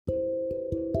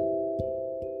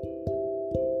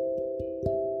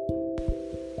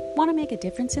Want to make a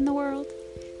difference in the world?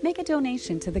 Make a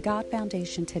donation to the God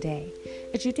Foundation today,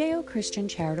 a Judeo-Christian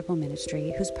charitable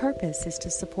ministry whose purpose is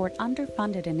to support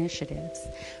underfunded initiatives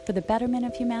for the betterment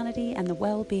of humanity and the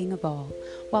well-being of all,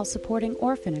 while supporting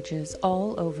orphanages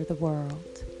all over the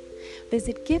world.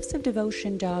 Visit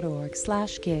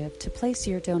giftsofdevotion.org/give to place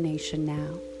your donation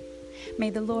now.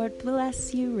 May the Lord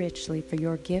bless you richly for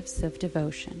your gifts of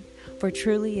devotion, for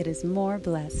truly it is more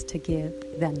blessed to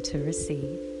give than to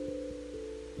receive.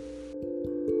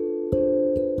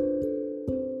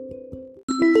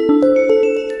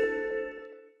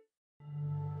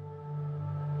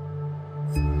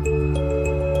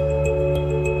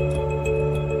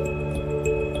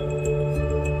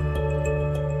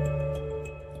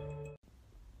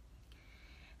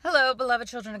 Hello, beloved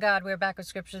children of God. We're back with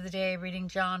Scripture of the Day, reading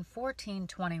John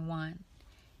 14:21.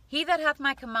 He that hath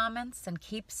my commandments and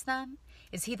keeps them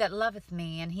is he that loveth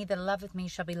me, and he that loveth me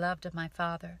shall be loved of my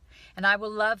Father, and I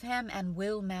will love him and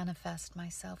will manifest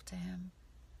myself to him.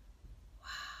 Wow.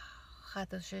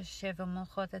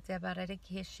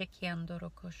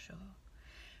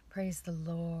 Praise the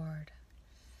Lord.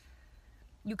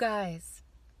 You guys,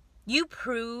 you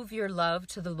prove your love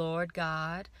to the Lord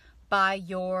God by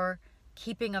your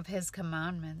keeping of his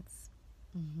commandments.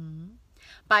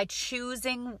 By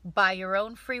choosing by your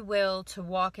own free will to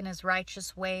walk in his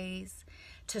righteous ways,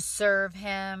 to serve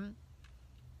him,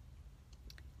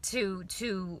 to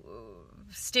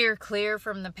steer clear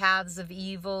from the paths of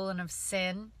evil and of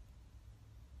sin.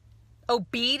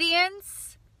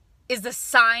 Obedience is the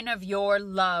sign of your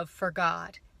love for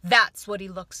God. That's what he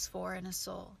looks for in a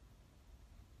soul.